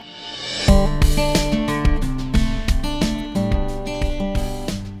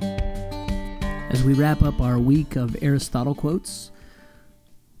As we wrap up our week of Aristotle quotes,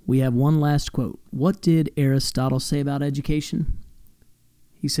 we have one last quote. What did Aristotle say about education?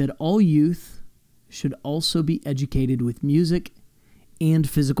 He said, all youth should also be educated with music and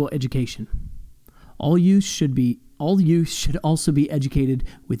physical education. All youth should also be educated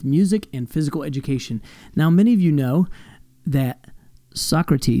with music and physical education. Now, many of you know that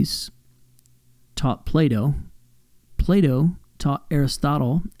Socrates taught Plato, Plato taught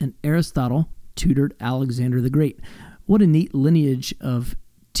Aristotle, and Aristotle tutored Alexander the Great. What a neat lineage of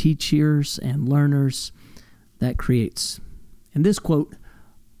teachers and learners that creates. And this quote,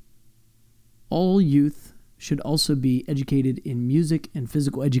 all youth should also be educated in music and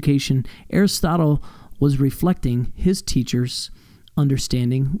physical education. Aristotle was reflecting his teacher's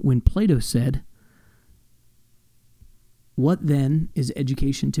understanding when Plato said, what then is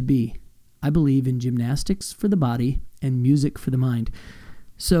education to be? I believe in gymnastics for the body and music for the mind.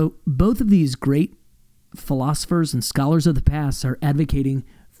 So both of these great philosophers and scholars of the past are advocating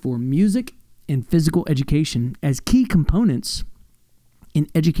for music and physical education as key components in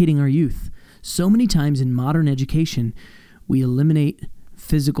educating our youth. So many times in modern education, we eliminate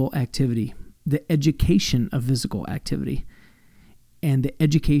physical activity, the education of physical activity, and the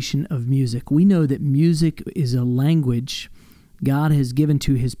education of music. We know that music is a language God has given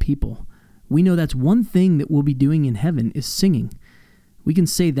to his people. We know that's one thing that we'll be doing in heaven is singing. We can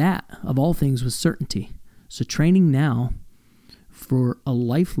say that of all things with certainty. So training now for a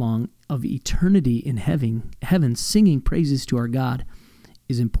lifelong of eternity in heaven, singing praises to our God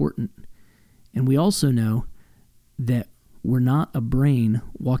is important. And we also know that we're not a brain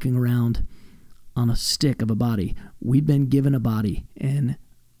walking around on a stick of a body. We've been given a body, and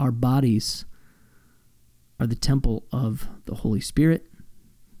our bodies are the temple of the Holy Spirit.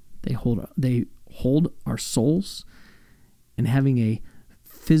 They hold our souls, and having a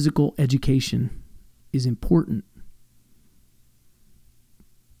physical education is important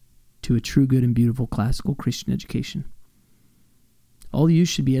to a true, good, and beautiful classical Christian education. All youth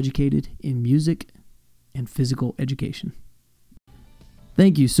should be educated in music and physical education.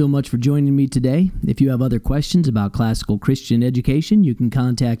 Thank you so much for joining me today. If you have other questions about classical Christian education, you can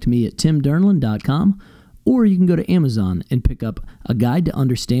contact me at timdernland.com, or you can go to Amazon and pick up A Guide to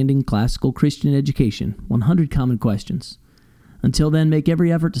Understanding Classical Christian Education, 100 Common Questions. Until then, make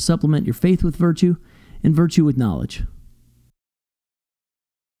every effort to supplement your faith with virtue and virtue with knowledge.